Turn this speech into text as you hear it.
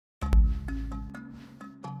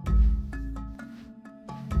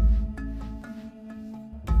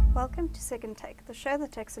Welcome to Second Take, the show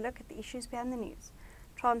that takes a look at the issues behind the news.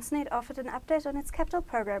 Transnet offered an update on its capital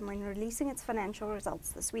program when releasing its financial results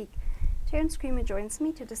this week. Terence joins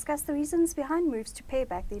me to discuss the reasons behind moves to pay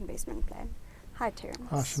back the investment plan. Hi Terence.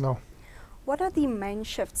 Hi Chanel. What are the main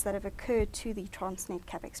shifts that have occurred to the Transnet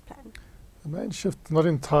CapEx plan? The main shift, not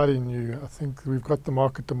entirely new. I think we've got the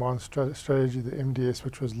market demand strategy, the MDS,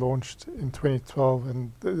 which was launched in 2012,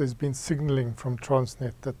 and there's been signalling from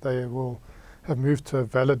Transnet that they will have moved to a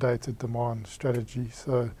validated demand strategy.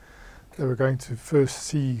 So they were going to first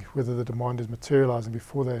see whether the demand is materializing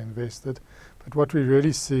before they invested. But what we're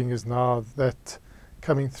really seeing is now that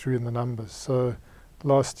coming through in the numbers. So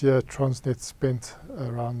last year, Transnet spent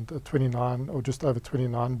around 29 or just over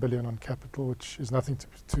 29 billion on capital, which is nothing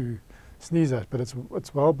to sneeze at, but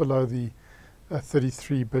it's well below the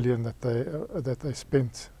 33 billion that they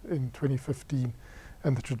spent in 2015,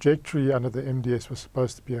 and the trajectory under the MDS was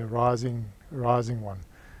supposed to be a rising one.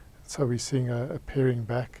 So we're seeing a paring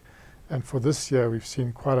back, and for this year we've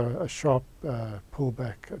seen quite a sharp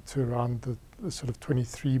pullback to around the sort of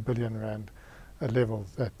 23 billion rand level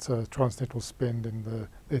that Transnet will spend in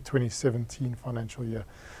their 2017 financial year.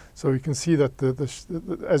 So we can see that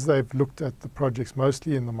as they've looked at the projects,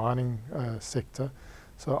 mostly in the mining sector,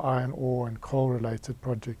 so iron ore and coal-related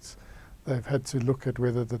projects, they've had to look at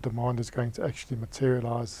whether the demand is going to actually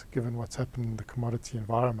materialize given what's happened in the commodity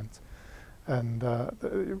environment. And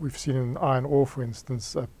we've seen in iron ore, for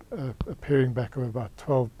instance, a paring back of about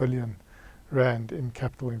 12 billion rand in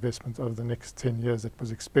capital investment over the next 10 years that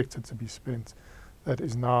was expected to be spent, that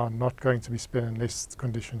is now not going to be spent unless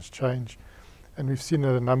conditions change. And we've seen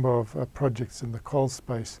that a number of projects in the coal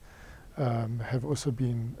space have also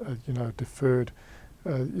been deferred.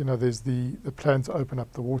 There's the plan to open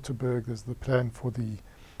up the Waterberg, there's the plan for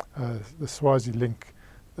the Swazi link.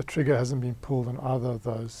 The trigger hasn't been pulled on either of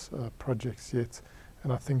those projects yet,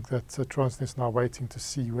 and I think that Transnet's now waiting to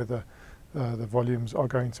see whether the volumes are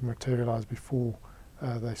going to materialize before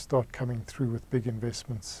they start coming through with big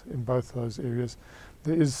investments in both those areas.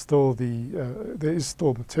 There is still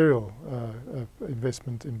material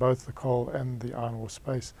investment in both the coal and the iron ore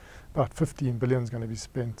space. About 15 billion is going to be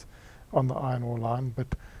spent on the iron ore line,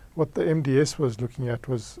 but what the MDS was looking at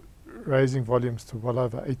was raising volumes to well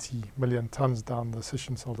over 80 million tonnes down the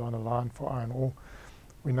Sishen-Saldanha line for iron ore.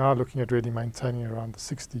 We're now looking at really maintaining around the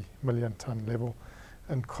 60 million tonne level.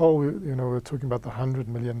 And coal, we're talking about the 100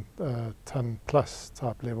 million tonne plus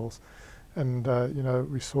type levels. And,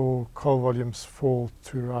 we saw coal volumes fall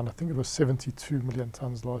to around, I think it was 72 million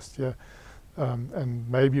tonnes last year, and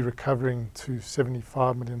maybe recovering to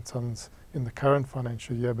 75 million tonnes in the current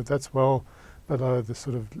financial year, but that's well below the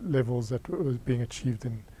sort of levels that was being achieved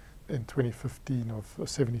in 2015 of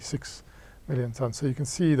 76 million tonnes. So you can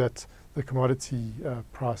see that the commodity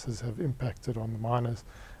prices have impacted on the miners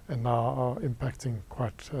and now are impacting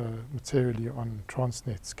quite materially on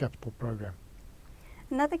Transnet's capital program.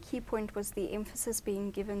 Another key point was the emphasis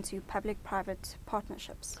being given to public-private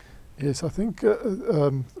partnerships. Yes, I think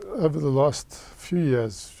over the last few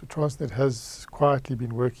years, Transnet has quietly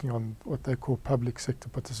been working on what they call public sector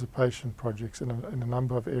participation projects in a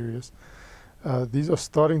number of areas. These are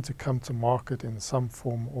starting to come to market in some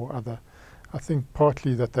form or other. I think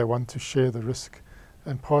partly that they want to share the risk,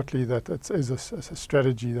 and partly that it is a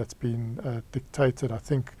strategy that's been dictated, I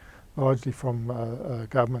think, largely from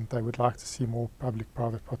government. They would like to see more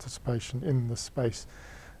public-private participation in the space.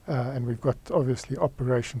 And we've got obviously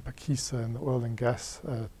Operation Pakisa in the oil and gas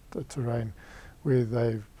terrain, where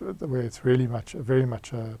it's very much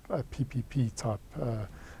a PPP type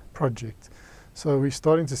project. So we're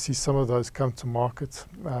starting to see some of those come to market.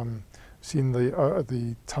 Seen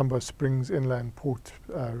the Tambo Springs Inland Port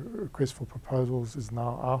request for proposals is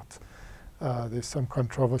now out. There's some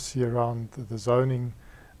controversy around the zoning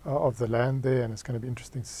of the land there, and it's going to be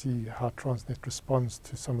interesting to see how Transnet responds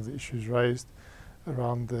to some of the issues raised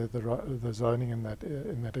around the zoning in that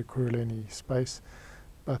Ekurhuleni space.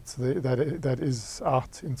 But that is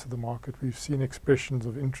out into the market. We've seen expressions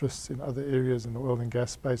of interest in other areas in the oil and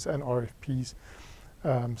gas space and RFPs.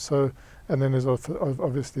 And then there's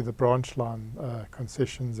obviously the branch line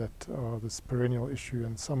concessions that are this perennial issue,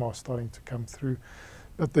 and some are starting to come through.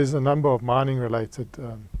 But there's a number of mining-related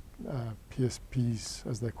PSPs,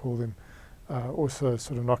 as they call them, also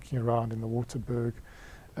sort of knocking around in the Waterberg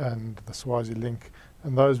and the Swazi link,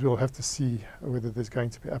 and those we'll have to see whether there's going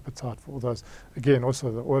to be appetite for all those. Again, also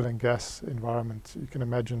the oil and gas environment, you can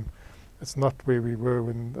imagine it's not where we were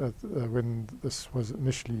when this was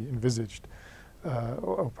initially envisaged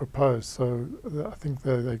or proposed. So I think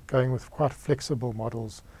they're going with quite flexible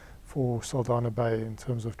models for Saldanha Bay in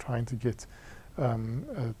terms of trying to get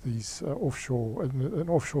these offshore, an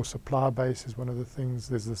offshore supply base is one of the things.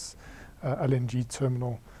 There's this LNG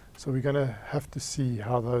terminal. So we're going to have to see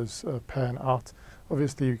how those pan out.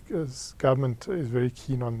 Obviously, government is very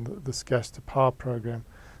keen on this gas to power program.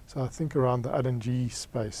 So I think around the LNG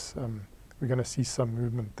space, we're going to see some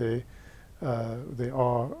movement there. There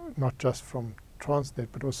are, not just from Transnet,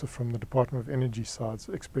 but also from the Department of Energy sides,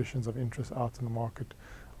 expressions of interest out in the market,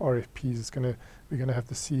 RFPs. We're going to have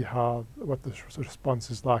to see what the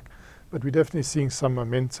response is like. But we're definitely seeing some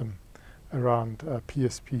momentum around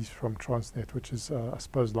PSPs from Transnet, which is, I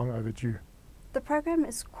suppose, long overdue. The program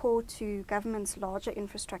is core to government's larger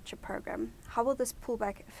infrastructure program. How will this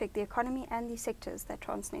pullback affect the economy and the sectors that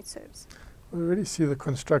Transnet serves? We already see the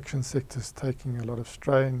construction sectors taking a lot of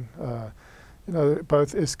strain.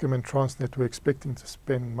 Both Eskom and Transnet were expecting to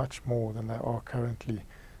spend much more than they are currently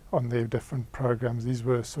on their different programs. These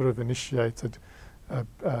were sort of initiated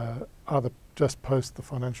either just post the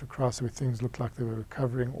financial crisis, where things looked like they were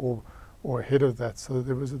recovering, or ahead of that. So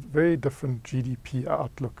there was a very different GDP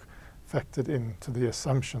outlook factored into the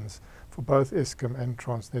assumptions for both Eskom and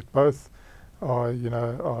Transnet. Both are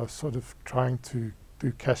sort of trying to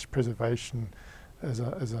do cash preservation as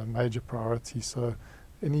a major priority. So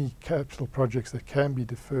any capital projects that can be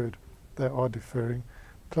deferred, they are deferring.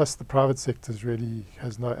 Plus the private sector really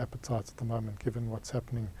has no appetite at the moment, given what's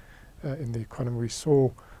happening in the economy. We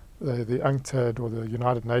saw the UNCTAD, or the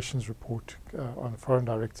United Nations report on foreign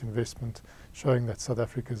direct investment, showing that South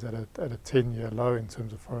Africa is at a 10-year low in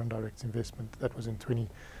terms of foreign direct investment. That was in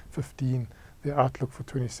 2015. The outlook for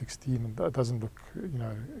 2016 doesn't look,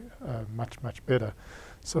 much better.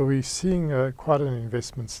 So we're seeing quite an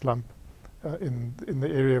investment slump in the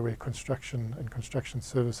area where construction and construction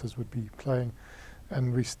services would be playing,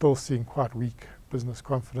 and we're still seeing quite weak business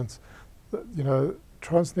confidence.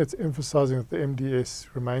 Transnet's emphasising that the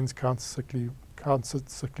MDS remains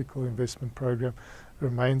counter-cyclical investment program,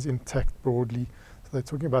 remains intact broadly. So they're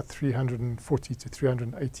talking about 340 to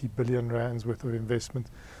 380 billion rands worth of investment.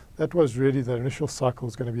 That was really, the initial cycle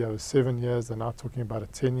is going to be over 7 years. They're now talking about a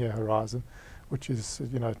 10-year horizon, which is,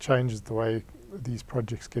 changes the way these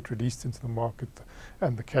projects get released into the market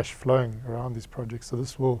and the cash flowing around these projects. So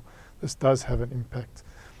this does have an impact,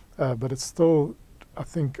 but it's still, I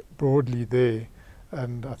think, broadly there.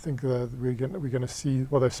 And I think that we're going to see,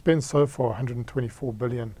 well, they've spent so far 124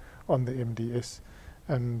 billion on the MDS,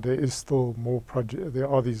 and there is still more there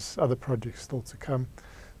are these other projects still to come.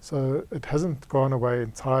 So it hasn't gone away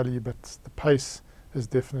entirely, but the pace has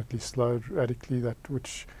definitely slowed radically,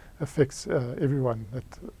 which affects everyone that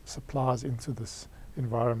supplies into this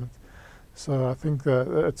environment. So I think that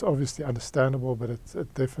it's obviously understandable, but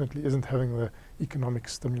it definitely isn't having the economic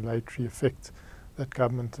stimulatory effect that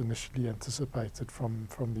government initially anticipated from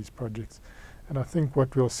these projects. And I think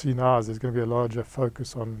what we'll see now is there's going to be a larger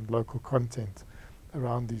focus on local content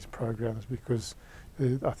around these programs, because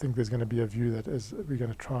I think there's going to be a view that we're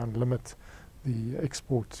going to try and limit the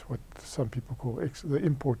export, what some people call the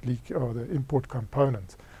import leak, or the import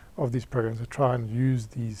component of these programs, to try and use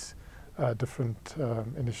these different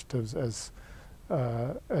initiatives as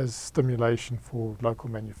stimulation for local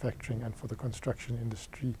manufacturing and for the construction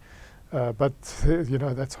industry. But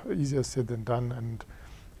that's easier said than done,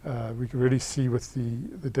 and we can really see with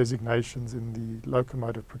the designations in the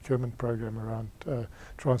locomotive procurement program around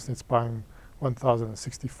Transnet's buying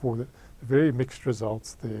 1,064, the very mixed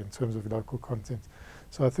results there in terms of local content.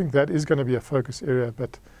 So I think that is going to be a focus area,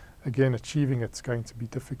 but again, achieving it's going to be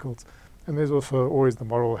difficult. And there's also always the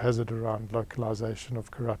moral hazard around localization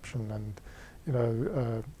of corruption and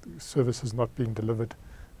services not being delivered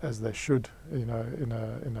as they should, in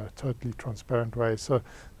a totally transparent way. So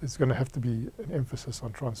there's going to have to be an emphasis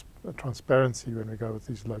on transparency when we go with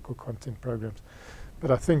these local content programs.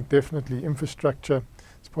 But I think definitely infrastructure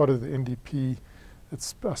is part of the NDP.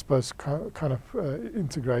 It's, I suppose, kind of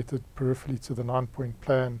integrated peripherally to the 9-point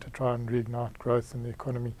plan to try and reignite growth in the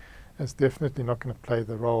economy. And it's definitely not going to play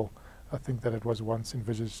the role, I think, that it was once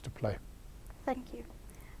envisaged to play. Thank you.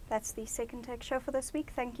 That's the Second Take show for this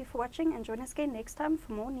week. Thank you for watching, and join us again next time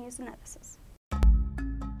for more news analysis.